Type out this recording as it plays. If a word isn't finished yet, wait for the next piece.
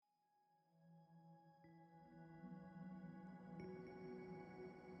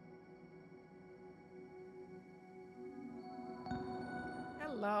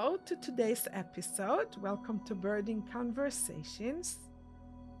Hello to today's episode. Welcome to Birding Conversations,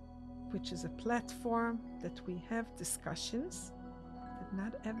 which is a platform that we have discussions that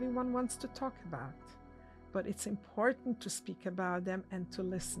not everyone wants to talk about, but it's important to speak about them and to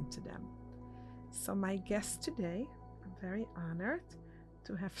listen to them. So, my guest today, I'm very honored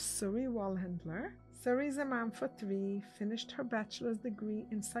to have Suri Walhandler. Suri is a mom for three, finished her bachelor's degree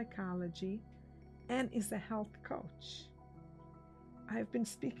in psychology, and is a health coach. I've been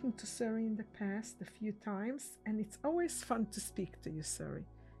speaking to Suri in the past a few times, and it's always fun to speak to you, Suri.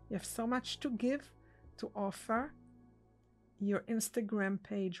 You have so much to give, to offer. Your Instagram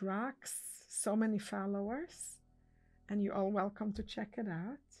page rocks, so many followers, and you're all welcome to check it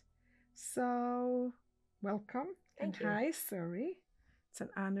out. So, welcome. Thank you. Hi, Suri. It's an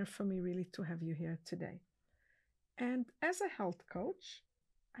honor for me really to have you here today. And as a health coach,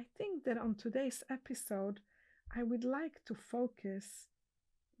 I think that on today's episode, I would like to focus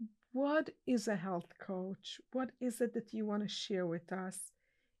what is a health coach? What is it that you want to share with us?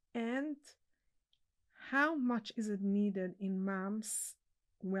 And how much is it needed in mom's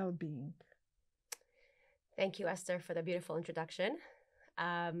well-being? Thank you, Esther, for the beautiful introduction.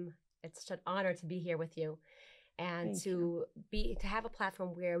 It's such an honor to be here with you and to have a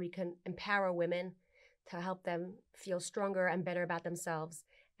platform where we can empower women to help them feel stronger and better about themselves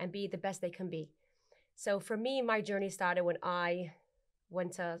and be the best they can be. So for me, my journey started when I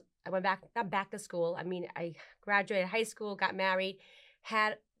went back to school. I graduated high school, got married,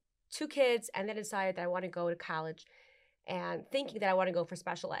 had 2 kids, and then decided that I want to go to college and thinking that I want to go for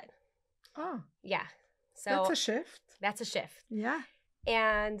special ed. Oh. Yeah. So that's a shift. That's a shift. Yeah.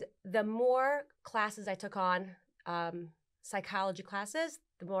 And the more classes I took on, psychology classes,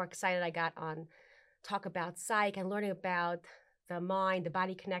 the more excited I got on talk about psych and learning about the mind, the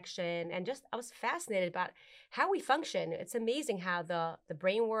body connection, and just I was fascinated about how we function. It's amazing how the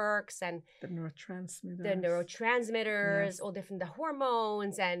brain works and the neurotransmitters, yes. All different, the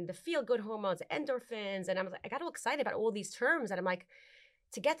hormones and the feel-good hormones, endorphins. And I got all excited about all these terms. And I'm like,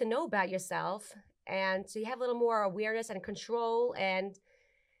 to get to know about yourself and so you have a little more awareness and control. And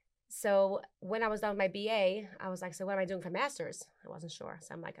so when I was done with my BA, I was like, so what am I doing for master's? I wasn't sure.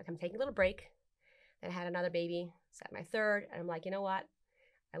 So I'm like, I'm taking a little break. Then I had another baby, set my third, and I'm like, you know what?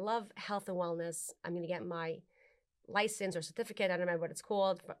 I love health and wellness. I'm going to get my license or certificate, I don't remember what it's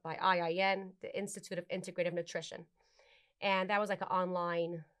called, by IIN, the Institute of Integrative Nutrition. And that was like an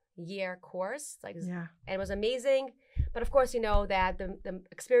online year course. And it was amazing. But of course, you know that the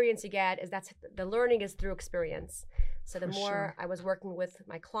experience you get is the learning is through experience. So the more I was working with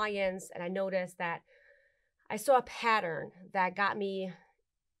my clients and I noticed that I saw a pattern that got me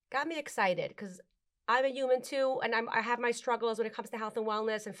excited because I'm a human too, and I have my struggles when it comes to health and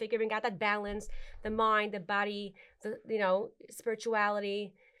wellness and figuring out that balance, the mind, the body,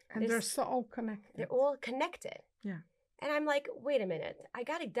 spirituality. And they're so all connected. They're all connected. Yeah. And I'm like, wait a minute, I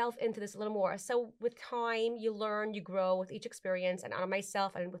got to delve into this a little more. So with time, you learn, you grow with each experience and on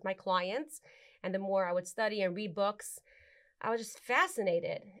myself and with my clients. And the more I would study and read books, I was just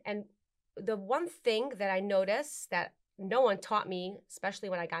fascinated. And the one thing that I noticed that no one taught me, especially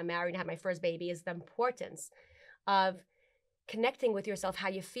when I got married and had my first baby, is the importance of connecting with yourself, how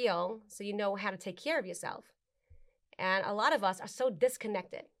you feel, so you know how to take care of yourself. And a lot of us are so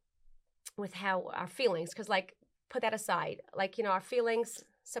disconnected with how our feelings, because put that aside, our feelings,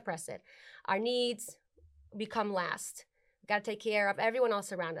 suppress it. Our needs become last. We've got to take care of everyone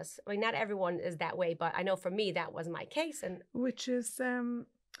else around us. I mean, not everyone is that way, but I know for me, that was my case. And which is,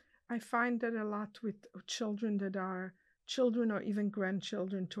 I find that a lot with children that are children or even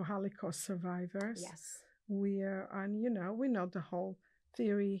grandchildren to Holocaust survivors. Yes. We know the whole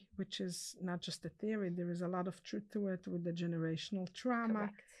theory, which is not just a theory, there is a lot of truth to it with the generational trauma.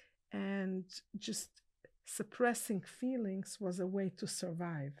 Correct. And just suppressing feelings was a way to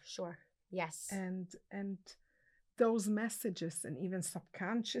survive. Sure. Yes. And those messages, and even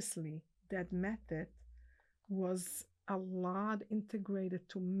subconsciously, that method was a lot integrated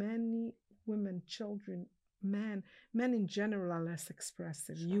to many women, children, men in general are less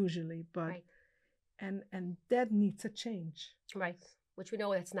expressive usually, but right. and that needs a change. Right. Which we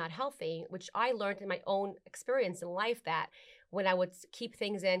know that's not healthy, which I learned in my own experience in life that when I would keep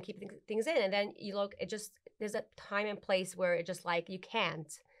things in, and then you look, there's a time and place where it just you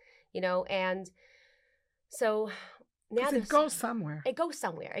can't, and so now it goes somewhere. It goes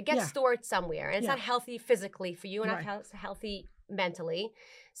somewhere. It gets stored somewhere, and it's not healthy physically for you, and not healthy mentally.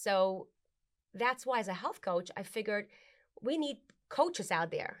 So that's why, as a health coach, I figured we need coaches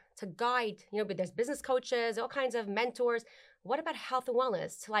out there to guide. But there's business coaches, all kinds of mentors. what about health and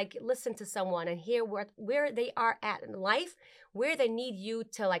wellness? To like listen to someone and hear where they are at in life, where they need you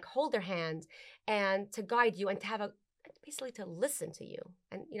to like hold their hand and to guide you and to have basically to listen to you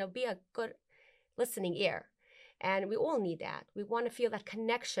and, be a good listening ear. And we all need that. We want to feel that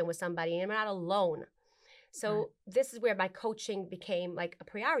connection with somebody and we're not alone. So this is where my coaching became like a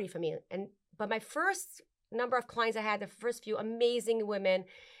priority for me. But my first number of clients I had, the first few amazing women,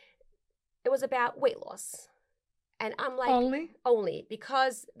 it was about weight loss. And I'm like, only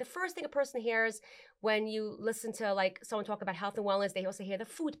because the first thing a person hears when you listen to like someone talk about health and wellness, they also hear the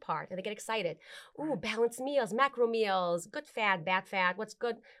food part and they get excited. Ooh, balanced meals, macro meals, good fat, bad fat, what's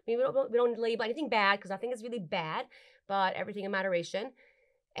good. I mean, we don't label anything bad because nothing is really bad, but everything in moderation.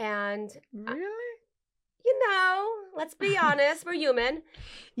 And really, let's be honest, we're human.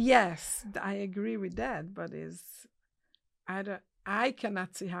 Yes, I agree with that, but I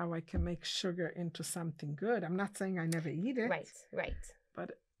cannot see how I can make sugar into something good. I'm not saying I never eat it. Right.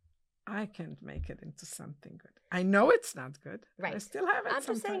 But I can't make it into something good. I know it's not good. Right. I still have it. I'm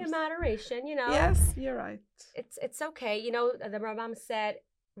just saying in moderation, Yes, you're right. It's okay. The Rambam said,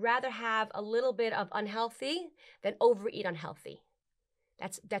 rather have a little bit of unhealthy than overeat unhealthy.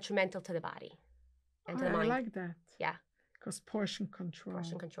 That's detrimental to the body and to the mind. I like that. Yeah. Because portion control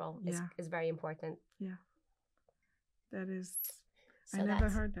is very important. Yeah. That is... So I never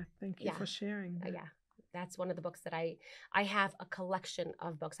heard that. Thank you for sharing that. Yeah. That's one of the books that I have a collection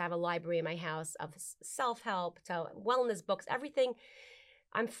of books. I have a library in my house of self-help to wellness books, everything.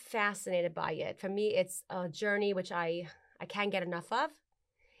 I'm fascinated by it. For me, it's a journey which I can't get enough of.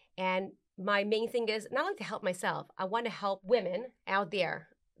 And my main thing is not only to help myself, I want to help women out there.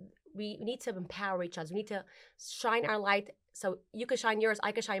 We need to empower each other. We need to shine our light so you can shine yours,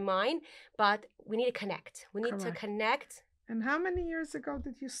 I can shine mine, but we need to connect. We need to connect. And how many years ago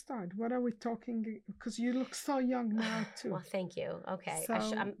did you start? What are we talking? Because you look so young now, too. Well, thank you. Okay. So,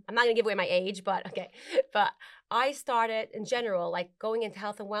 I'm not going to give away my age, but okay. But I started in general, like going into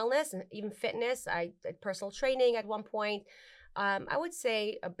health and wellness and even fitness. I did personal training at one point. I would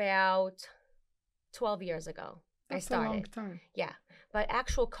say about 12 years ago. That's I started. a long time. Yeah. But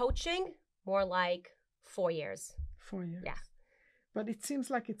actual coaching, more like 4 years. 4 years. Yeah. But it seems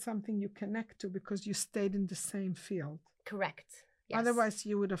like it's something you connect to because you stayed in the same field. Correct. Yes. Otherwise,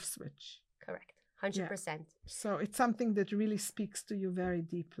 you would have switched. Correct. 100%. Yeah. So it's something that really speaks to you very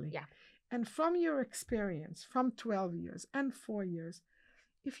deeply. Yeah. And from your experience, from 12 years and 4 years,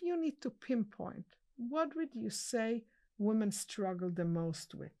 if you need to pinpoint, what would you say women struggle the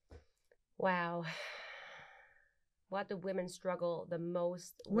most with? Wow. What do women struggle the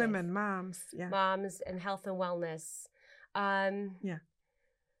most with? Women, moms. Yeah. Moms and health and wellness. Yeah.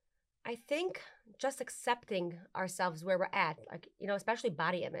 I think just accepting ourselves where we're at, like, especially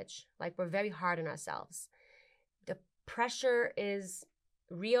body image, like we're very hard on ourselves. The pressure is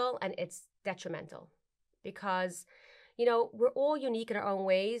real and it's detrimental because, we're all unique in our own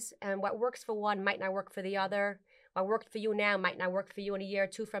ways, and what works for one might not work for the other. What worked for you now might not work for you in a year or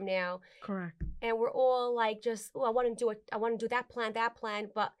two from now. Correct. And we're all like I want to do that plan,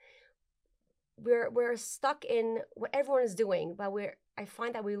 but we're stuck in what everyone is doing, but I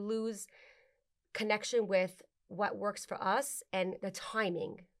find that we lose connection with what works for us and the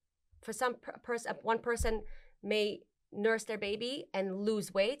timing. For some person, one person may nurse their baby and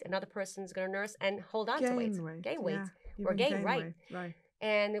lose weight. Another person's going to nurse and hold on to weight. Gain weight. Yeah, we're gain weight. Right.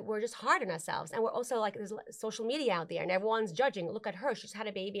 And we're just hard on ourselves. And we're also like, there's social media out there and everyone's judging. Look at her. She's had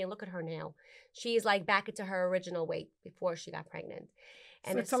a baby and look at her now. She's like back into her original weight before she got pregnant.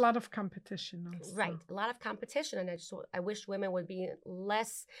 And so it's a lot of competition also. Right. A lot of competition. And I wish women would be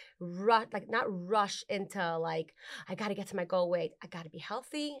less not rush into like, I got to get to my goal weight. I got to be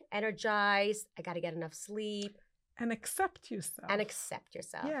healthy, energized. I got to get enough sleep. And accept yourself.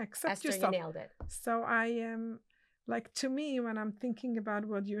 Yeah, accept Esther, yourself. You nailed it. So I am, to me, when I'm thinking about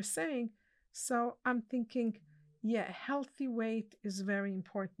what you're saying, so I'm thinking, healthy weight is very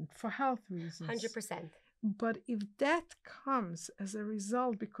important for health reasons. 100%. But if that comes as a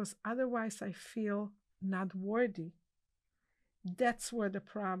result, because otherwise I feel not worthy, that's where the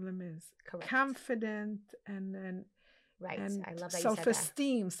problem is. Correct. Confident and right. And I love that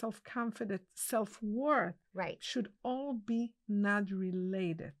self-esteem, self-confidence, self-worth should all be not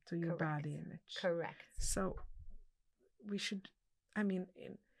related to your body image. Correct. So we should,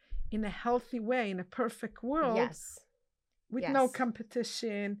 in a healthy way, in a perfect world, with no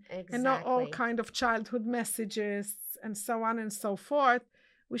competition and not all kind of childhood messages and so on and so forth,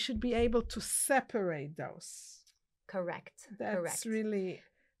 we should be able to separate those. Correct. That's really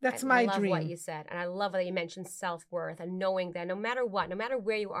That's I my love what dream. you said. And I love that you mentioned self-worth and knowing that no matter what, no matter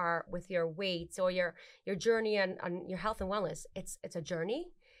where you are with your weight or your journey on your health and wellness, it's a journey,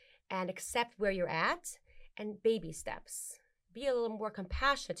 and accept where you're at and baby steps. Be a little more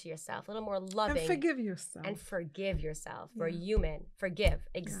compassionate to yourself, a little more loving. And forgive yourself. And forgive yourself. We're Yeah. human. Forgive.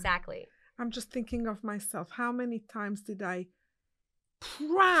 Exactly. I'm just thinking of myself. How many times did I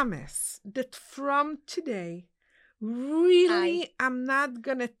promise that from today, really, I'm not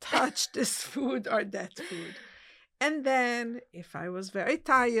going to touch this food or that food? And then if I was very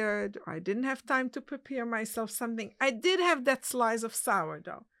tired or I didn't have time to prepare myself something, I did have that slice of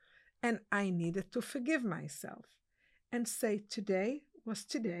sourdough. And I needed to forgive myself and say today was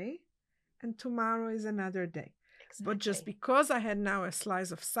today and tomorrow is another day. Exactly. But just because I had now a slice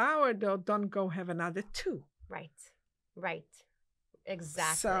of sourdough, don't go have another two. Right.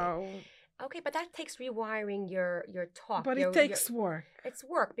 Exactly. So, okay, but that takes rewiring your talk. But it takes work. It's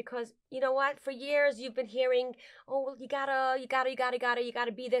work because you know what? For years you've been hearing, oh, well, you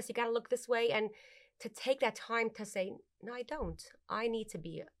gotta be this, you gotta look this way, and to take that time to say, no, I don't. I need to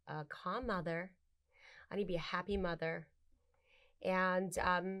be a calm mother. I need to be a happy mother. And,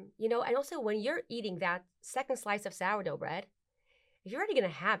 and also when you're eating that second slice of sourdough bread, if you're already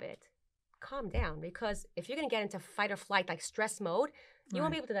going to have it, calm down, because if you're going to get into fight or flight, like stress mode, you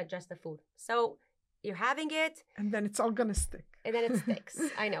won't be able to digest the food. So you're having it. And then it's all going to stick. And then it sticks.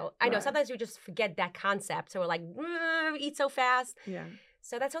 I know. Sometimes we just forget that concept. So we're like, eat so fast. Yeah.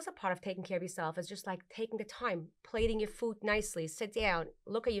 So that's also part of taking care of yourself. It's just like taking the time, plating your food nicely, sit down,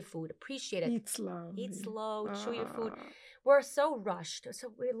 look at your food, appreciate it. Eat slow. Chew your food. We're so rushed.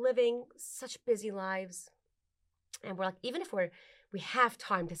 So we're living such busy lives. And we're like, even if we have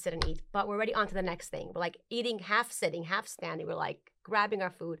time to sit and eat, but we're already on to the next thing. We're like eating half sitting, half standing. We're like grabbing our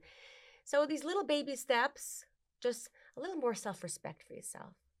food. So these little baby steps, just a little more self-respect for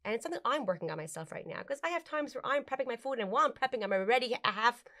yourself. And it's something I'm working on myself right now because I have times where I'm prepping my food, and while I'm prepping, I'm already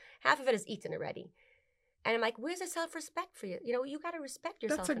half of it is eaten already. And I'm like, where's the self-respect for you? You got to respect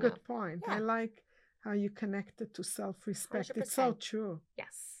yourself. That's a good point. Yeah. I like how you connected to self-respect. 100%. It's so true.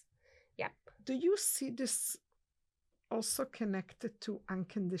 Yes. Yep. Do you see this also connected to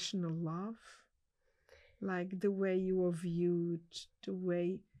unconditional love? Like the way you were viewed, the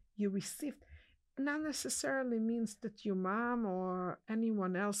way you received. Not necessarily means that your mom or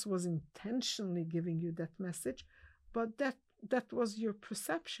anyone else was intentionally giving you that message, but that was your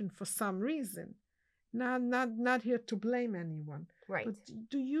perception for some reason. Not here to blame anyone. Right. But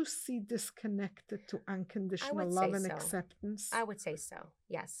do you see this connected to unconditional love and acceptance? I would say so.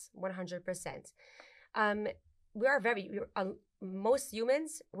 Yes, 100%. Most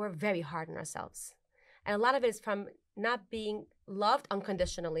humans, we're very hard on ourselves. And a lot of it is from not being loved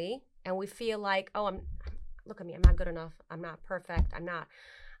unconditionally. And we feel like, look at me, I'm not good enough. I'm not perfect.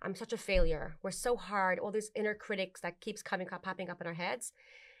 I'm such a failure. We're so hard. All these inner critics that keeps popping up in our heads.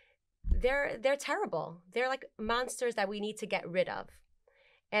 They're terrible. They're like monsters that we need to get rid of.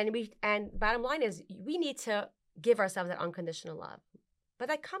 And bottom line is we need to give ourselves that unconditional love. But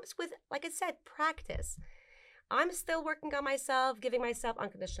that comes with, like I said, practice. I'm still working on myself, giving myself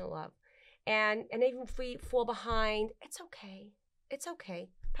unconditional love. And even if we fall behind, it's okay. It's okay.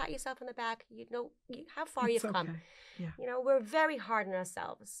 Pat yourself on the back. How far you've come. Yeah. We're very hard on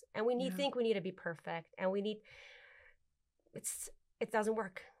ourselves, and we think we need to be perfect, and it doesn't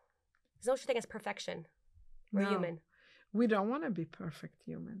work. There's no such thing as perfection. We're human. We don't want to be perfect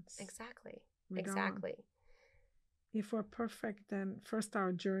humans. Exactly. If we're perfect, then first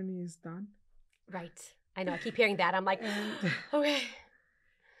our journey is done. Right. I know. I keep hearing that. I'm like, okay.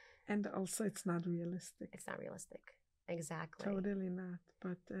 And also, it's not realistic. It's not realistic. Exactly. Totally not.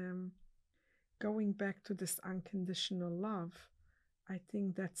 But going back to this unconditional love, I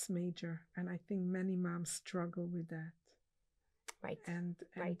think that's major. And I think many moms struggle with that. Right. And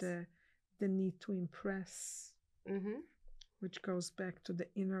the need to impress, which goes back to the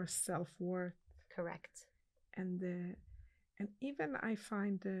inner self-worth. Correct. And even I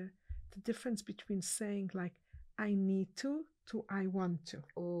find the difference between saying like, I need to I want to.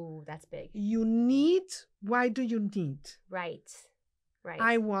 Oh, that's big. You need, why do you need? Right.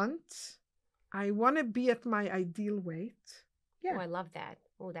 I want to be at my ideal weight. Yeah. Oh, I love that.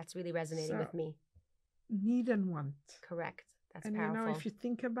 Oh, that's really resonating with me. Need and want. Correct. That's and powerful. And if you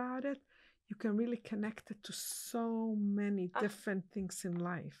think about it, you can really connect it to so many different things in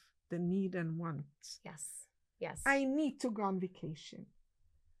life. The need and want. Yes. I need to go on vacation.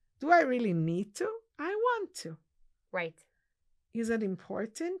 Do I really need to? I want to. Right. Is it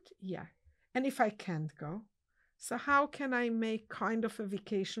important? Yeah. And if I can't go, so how can I make kind of a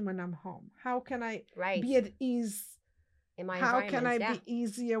vacation when I'm home? How can I be at ease in my How can environment. I Yeah. be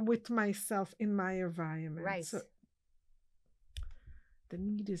easier with myself in my environment? Right. So the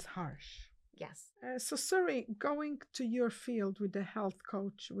need is harsh. Yes. So, Suri, going to your field with the health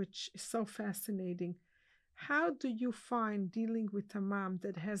coach, which is so fascinating, how do you find dealing with a mom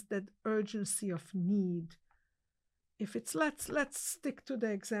that has that urgency of need? If it's let's stick to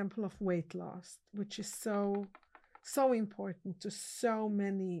the example of weight loss, which is so important to so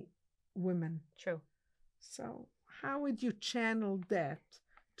many women. True. So, how would you channel that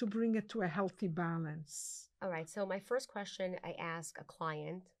to bring it to a healthy balance? All right. So my first question I ask a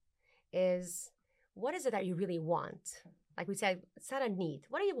client is, what is it that you really want? Like we said, it's not a need.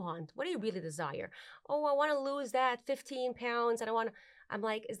 What do you want? What do you really desire? Oh, I want to lose that 15 pounds. And I'm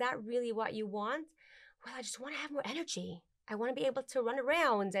like, is that really what you want? Well, I just want to have more energy. I want to be able to run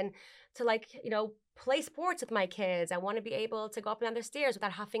around and to play sports with my kids. I want to be able to go up and down the stairs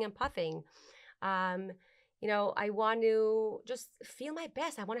without huffing and puffing. I want to just feel my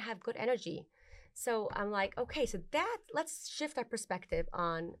best. I want to have good energy. So I'm like, okay, so let's shift our perspective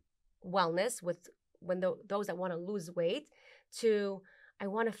on wellness with those that want to lose weight to I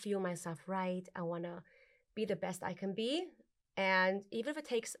want to feel myself right. I want to be the best I can be. And even if it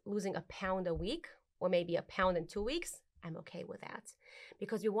takes losing a pound a week or maybe a pound in 2 weeks, I'm okay with that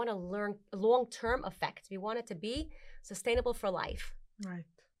because we want to learn long-term effects. We want it to be sustainable for life. Right.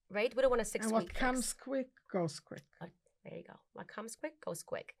 Right? We don't want a 6 week. And what comes quick goes quick. There you go. What comes quick goes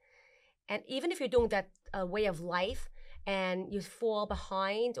quick. And even if you're doing that way of life and you fall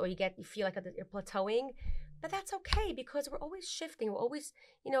behind or you feel like you're plateauing, but that's okay because we're always shifting. We're always,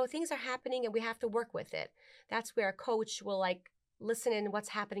 things are happening and we have to work with it. That's where a coach will listen in what's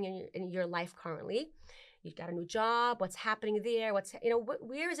happening in your life currently. You've got a new job, what's happening there,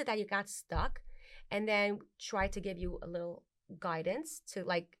 where is it that you got stuck? And then try to give you a little guidance to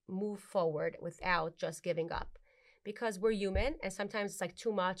move forward without just giving up. Because we're human and sometimes it's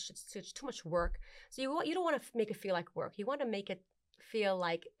too much, it's too much work. So you don't want to make it feel like work. You want to make it feel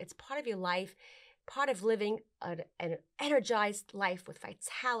like it's part of your life, part of living an energized life with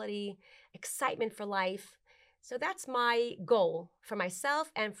vitality, excitement for life. So that's my goal for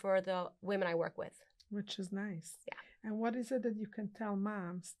myself and for the women I work with. Which is nice. Yeah. And what is it that you can tell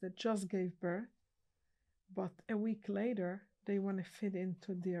moms that just gave birth, but a week later, they want to fit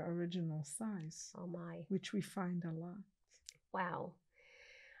into their original size? Oh my. Which we find a lot. Wow.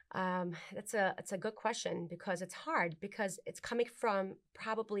 That's a good question because it's hard because it's coming from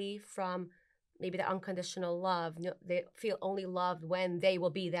maybe the unconditional love. They feel only loved when they will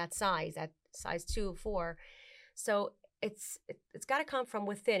be that size 2, 4. So it's got to come from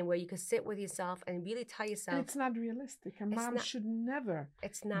within where you can sit with yourself and really tell yourself. And it's not realistic. A mom should never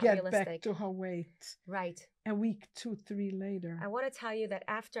get realistic. Back to her weight. Right. A week, 2, 3 later. I want to tell you that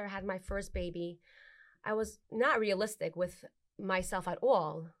after I had my first baby, I was not realistic with myself at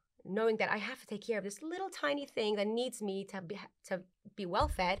all, knowing that I have to take care of this little tiny thing that needs me to be well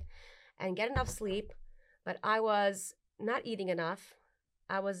fed and get enough sleep. But I was not eating enough.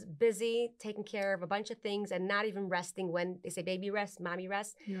 I was busy taking care of a bunch of things and not even resting when they say baby rest, mommy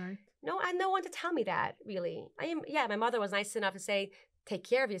rest. Right. No, I had no one to tell me that, really. My mother was nice enough to say, take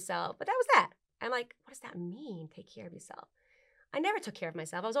care of yourself. But that was that. I'm like, what does that mean, take care of yourself? I never took care of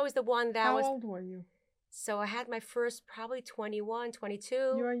myself. I was always the one that How old were you? So I had my first probably 21, 22.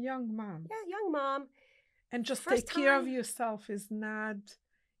 You're a young mom. Yeah, young mom. And just take care of yourself is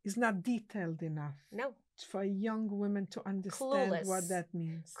not detailed enough. No. For young women to understand what that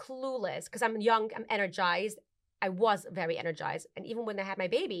means. Clueless. Because I'm young, I'm energized. I was very energized. And even when I had my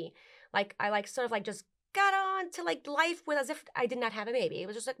baby, I just got on to life with as if I did not have a baby. It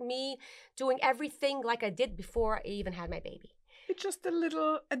was just me doing everything like I did before I even had my baby. It's just a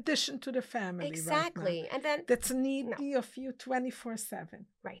little addition to the family. Exactly. Right now. And then that's needy of you 24/7.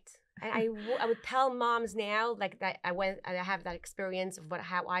 Right. And I would tell moms now that I have that experience of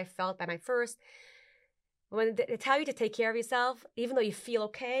how I felt by my first. When they tell you to take care of yourself, even though you feel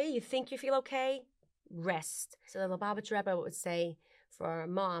okay, you think you feel okay, rest. So the Lubavitch Rebbe would say for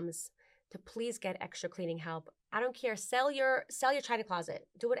moms to please get extra cleaning help. I don't care. Sell your china closet.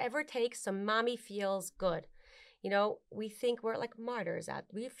 Do whatever it takes so mommy feels good. We think we're like martyrs.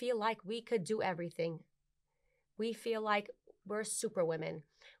 We feel like we could do everything. We feel like we're super women.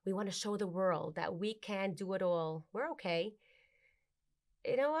 We want to show the world that we can do it all. We're okay.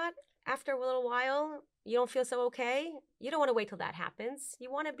 You know what? After a little while, you don't feel so okay. You don't want to wait till that happens.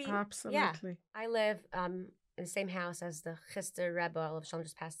 You want to be. Absolutely. Yeah. I live in the same house as the Chisda Rebbe of Shalom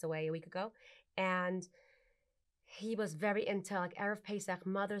just passed away a week ago. And he was very into Erev Pesach,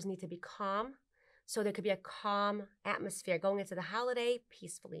 mothers need to be calm. So there could be a calm atmosphere going into the holiday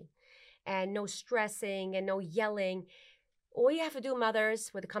peacefully and no stressing and no yelling. All you have to do, mothers,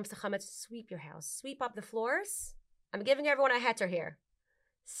 when it comes to chametz, sweep your house. Sweep up the floors. I'm giving everyone a heter here.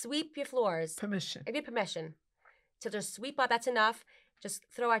 Sweep your floors. Permission. I give permission. So just sweep up, that's enough. Just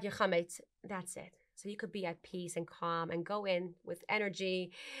throw out your chametz. That's it. So you could be at peace and calm and go in with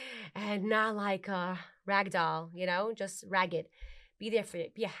energy and not like a rag doll, just ragged. Be there for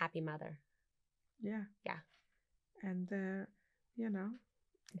it. Be a happy mother. Yeah. Yeah. And,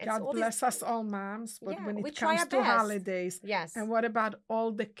 God bless us all moms, but when it comes to best. holidays, yes. And what about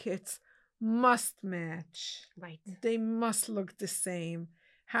all the kids must match? Right. They must look the same.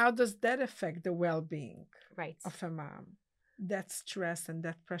 How does that affect the well-being of a mom? That stress and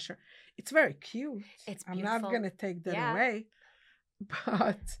that pressure. It's very cute. It's I'm beautiful. not going to take that away.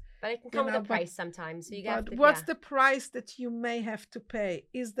 But it can come with a price sometimes. So what's the price that you may have to pay?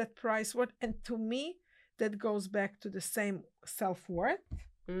 Is that price worth? And to me, that goes back to the same self-worth,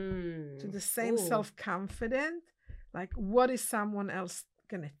 to the same self-confidence. Like, what is someone else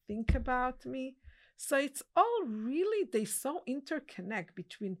going to think about me? So it's all really, they so interconnect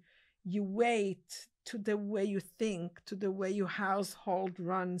between your weight, to the way you think, to the way your household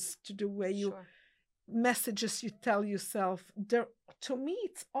runs, to the way you messages you tell yourself. To me,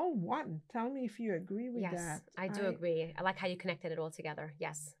 it's all one. Tell me if you agree with that. Yes, I do agree. I like how you connected it all together.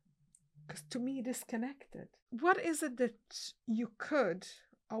 Yes. Because to me, it is connected. What is it that you could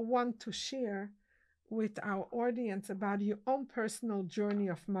or want to share with our audience about your own personal journey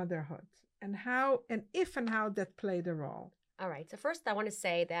of motherhood and how and how that played a role? All right. So first, I want to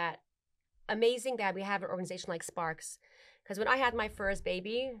say that amazing that we have an organization like Sparks. Because when I had my first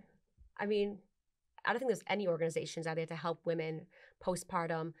baby, I mean, I don't think there's any organizations out there to help women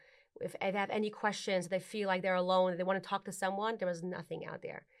postpartum. If they have any questions, they feel like they're alone, they want to talk to someone, there was nothing out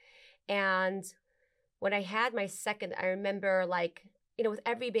there. And when I had my second, I remember with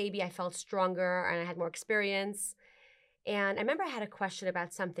every baby, I felt stronger and I had more experience. And I remember I had a question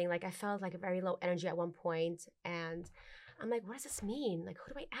about something, like I felt like a very low energy at one point. And I'm like, what does this mean? Like,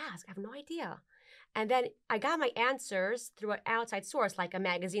 who do I ask? I have no idea. And then I got my answers through an outside source, like a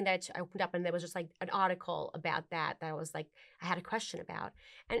magazine that I opened up, and there was just like an article about that I was like, I had a question about.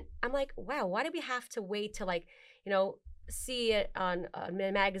 And I'm like, wow, why do we have to wait to see it on a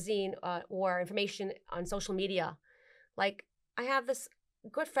magazine or information on social media? Like, I have this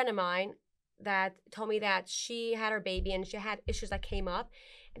good friend of mine that told me that she had her baby and she had issues that came up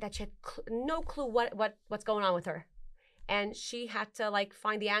and that she had no clue what's going on with her. And she had to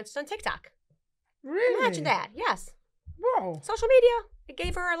find the answers on TikTok. Really? Imagine that. Yes. Whoa. Social media. It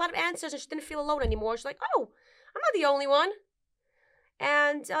gave her a lot of answers and she didn't feel alone anymore. She's like, oh, I'm not the only one.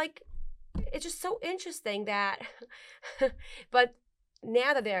 And it's just so interesting that, but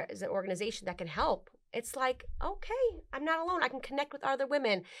now that there is an organization that can help, it's like, okay, I'm not alone. I can connect with other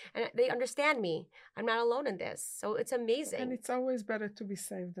women and they understand me. I'm not alone in this. So it's amazing. And it's always better to be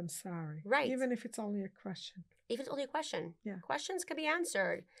safe than sorry. Right. Even if it's only a question. Even if it's only a question. Yeah. Questions can be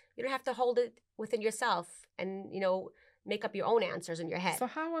answered. You don't have to hold it within yourself and, make up your own answers in your head. So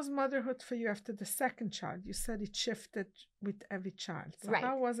how was motherhood for you after the second child? You said it shifted with every child. So right.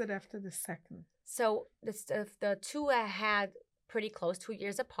 How was it after the second? So the two I had pretty close, 2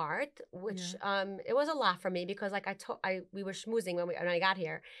 years apart, which it was a lot for me because we were schmoozing when I got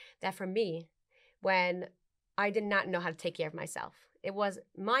here, that for me, when I did not know how to take care of myself. It was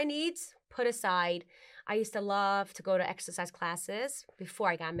my needs put aside. I used to love to go to exercise classes before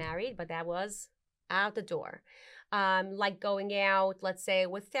I got married, but that was out the door. Like going out, let's say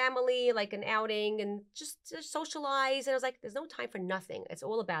with family, like an outing and just to socialize. And I was like, there's no time for nothing. It's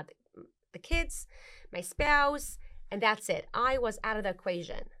all about the kids, my spouse, and that's it. I was out of the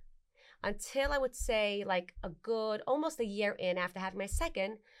equation until I would say almost a year in after having my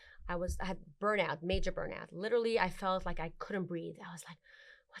second, I had burnout, major burnout. Literally, I felt like I couldn't breathe. I was like,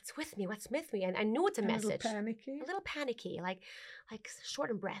 what's with me? What's with me? And I knew it's a message. A little panicky, like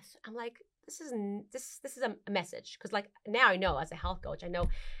short in breath. I'm like, this is a message. Because now I know as a health coach, I know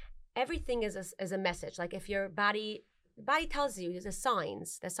everything is a message. Like if your body tells you there's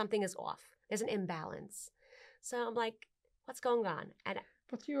signs that something is off, there's an imbalance. So I'm like, what's going on?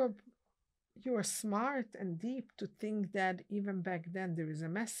 But you are smart and deep to think that even back then there is a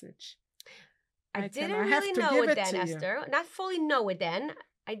message. I didn't really know it then, Esther. Not fully know it then.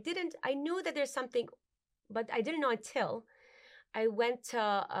 I knew that there's something, but I didn't know until I went to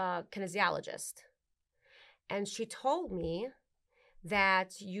a kinesiologist. And she told me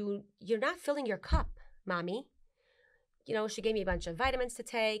that you're not filling your cup, mommy. She gave me a bunch of vitamins to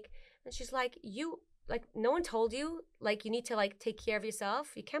take. And she's like, no one told you, you need to take care of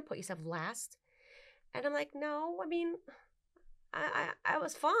yourself. You can't put yourself last. And I'm like, no, I mean, I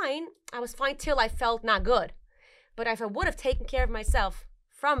was fine. I was fine till I felt not good. But if I would have taken care of myself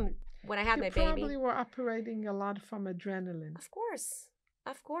from when I had my baby. You probably were operating a lot from adrenaline. Of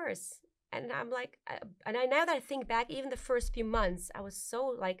course. And I'm like, now that I think back, even the first few months, I was so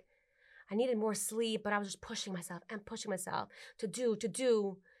like, I needed more sleep, but I was just pushing myself to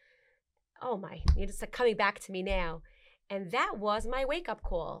do. Oh my, it's like coming back to me now. And that was my wake-up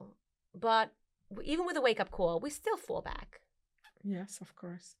call. But even with a wake-up call, we still fall back. Yes, of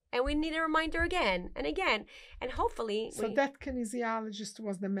course. And we need a reminder again and again. And hopefully... So that kinesiologist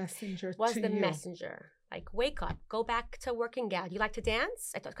was the messenger was to the you. messenger. Like, wake up. Go back to working out. You like to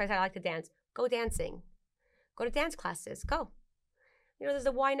dance? I like to dance. Go dancing. Go to dance classes. Go. There's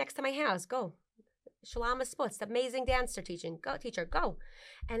a Y next to my house. Go. Shalama Sputz, the amazing dancer teaching. Go, teacher, go.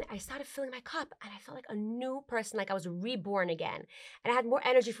 And I started filling my cup, and I felt like a new person, like I was reborn again. And I had more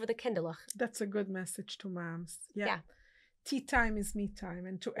energy for the kinderlich. That's a good message to moms. Yeah. Tea time is me time.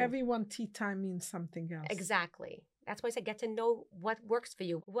 And to everyone, tea time means something else. Exactly. That's why I said get to know what works for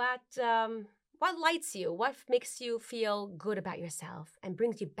you. What lights you? What makes you feel good about yourself and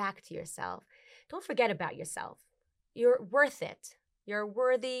brings you back to yourself? Don't forget about yourself. You're worth it. You're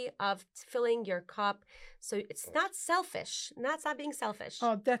worthy of filling your cup. So it's not selfish. That's not being selfish.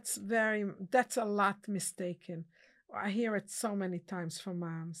 Oh, that's a lot mistaken. I hear it so many times from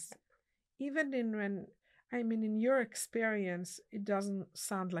moms. Even in your experience, it doesn't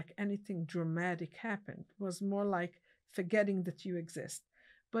sound like anything dramatic happened. It was more like forgetting that you exist.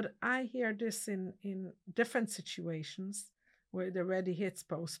 But I hear this in different situations where it already hits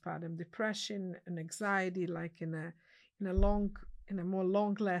postpartum depression and anxiety, like in a more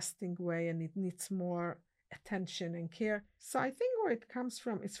long-lasting way, and it needs more attention and care. So I think where it comes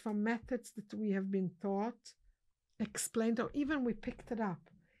from, it's from methods that we have been taught, explained, or even we picked it up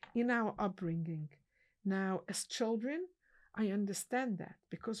in our upbringing. Now, as children, I understand that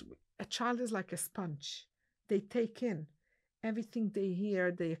because a child is like a sponge. They take in everything they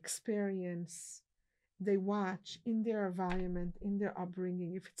hear, they experience, they watch in their environment, in their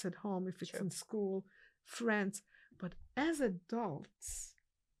upbringing, if it's at home, if it's in school, friends. But as adults,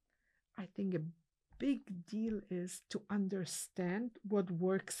 I think a big deal is to understand what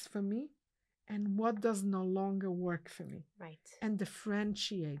works for me and what does no longer work for me. Right. And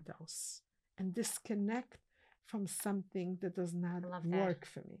differentiate those and disconnect from something that does not work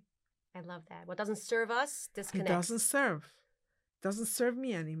for me. I love that. What doesn't serve us, disconnect. It doesn't serve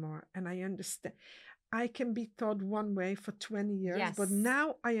me anymore. And I understand. I can be taught one way for 20 years, but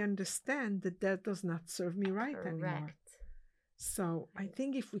now I understand that does not serve me right anymore. So I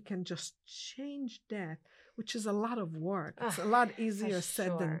think if we can just change that, which is a lot of work, it's a lot easier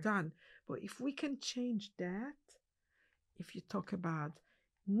said than done. But if we can change that, if you talk about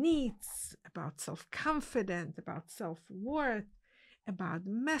needs, about self-confidence, about self-worth, about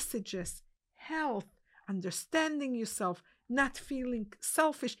messages, health, understanding yourself, not feeling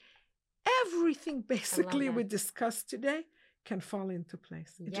selfish, everything basically we discussed today can fall into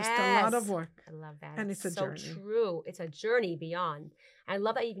place. It's just a lot of work. I love that. And it's a journey. So true. It's a journey beyond. I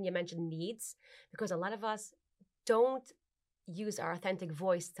love that even you mentioned needs, because a lot of us don't use our authentic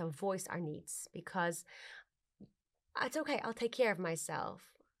voice to voice our needs, because it's okay, I'll take care of myself,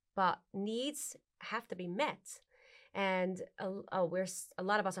 but needs have to be met. And a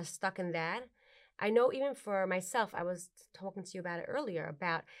lot of us are stuck in that. I know even for myself, I was talking to you about it earlier,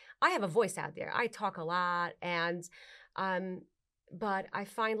 about I have a voice out there. I talk a lot, and but I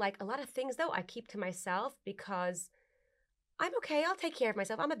find like a lot of things, though, I keep to myself because I'm okay. I'll take care of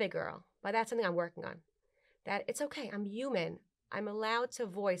myself. I'm a big girl, but that's something I'm working on. That it's okay. I'm human. I'm allowed to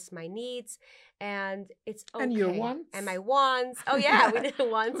voice my needs, and it's okay. And your wants. And my wants. Oh, yeah, we did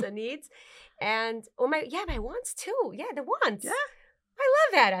wants and needs. And my wants too. Yeah, the wants. Yeah. I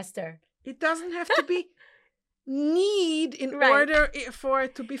love that, Esther. It doesn't have to be need in order for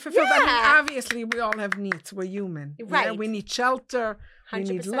it to be fulfilled. I mean, obviously, we all have needs. We're human. Right. Yeah? We need shelter. 100%. We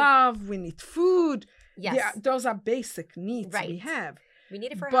need love. We need food. Yes. Those are basic needs we have. We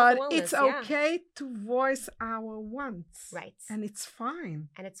need it for health and wellness. But it's okay to voice our wants. Right. And it's fine.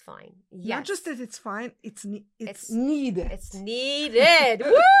 Yes. Not just that it's fine, it's needed. It's needed.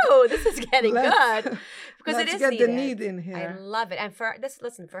 Woo! This is getting good. Because it is needed. Let's get the needed. need in here. I love it. And for this,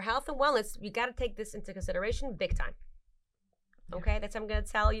 listen, for health and wellness, you got to take this into consideration big time. Okay? That's what I'm going to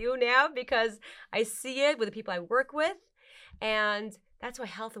tell you now, because I see it with the people I work with. And that's why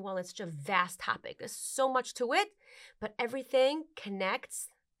health and wellness is such a vast topic. There's so much to it, but everything connects.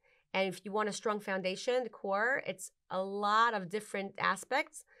 And if you want a strong foundation, the core, it's a lot of different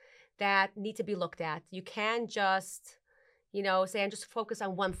aspects that need to be looked at. You can't just, say, I'm just focus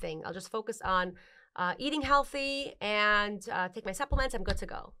on one thing. I'll just focus on eating healthy and take my supplements. I'm good to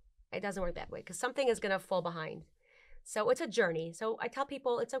go. It doesn't work that way, because something is going to fall behind. So it's a journey. So I tell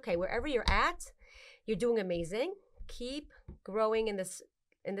people it's okay. Wherever you're at, you're doing amazing. Keep growing in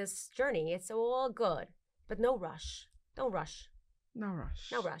this journey. It's all good, but no rush. Don't rush. No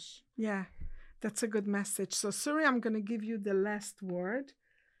rush. No rush. Yeah, that's a good message. So, Suri, I'm going to give you the last word.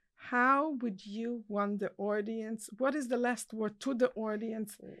 How would you want the audience? What is the last word to the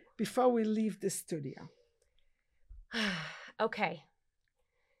audience before we leave the studio? Okay.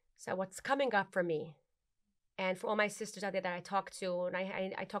 So what's coming up for me, and for all my sisters out there that I talk to, and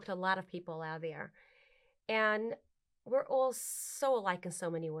I talk to a lot of people out there, and we're all so alike in so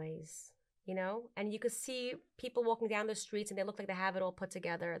many ways, you know? And you could see people walking down the streets and they look like they have it all put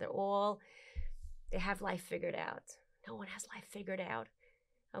together. They have life figured out. No one has life figured out.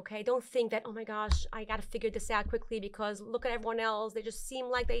 Okay? Don't think that, oh my gosh, I got to figure this out quickly because look at everyone else. They just seem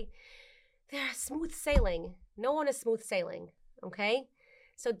like they're smooth sailing. No one is smooth sailing. Okay?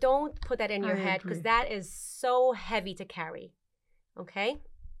 So don't put that in your head because that is so heavy to carry. Okay?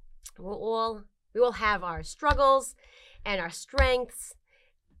 We all have our struggles and our strengths.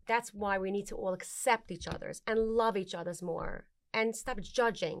 That's why we need to all accept each other's and love each other's more and stop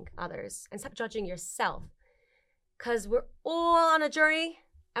judging others and stop judging yourself. Because we're all on a journey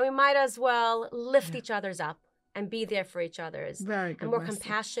and we might as well lift each other's up and be there for each other's. Very good. And more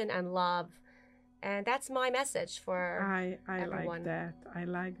compassion and love. And that's my message for everyone. I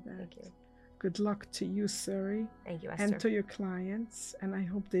like that. Thank you. Good luck to you, Suri. Thank you, Esther. And to your clients. And I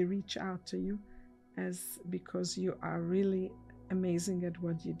hope they reach out to you because you are really amazing at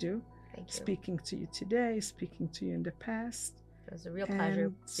what you do. Thank you. Speaking to you today, speaking to you in the past. It was a real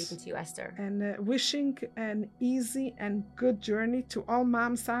pleasure speaking to you, Esther. And wishing an easy and good journey to all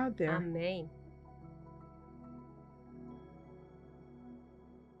moms out there. Amen.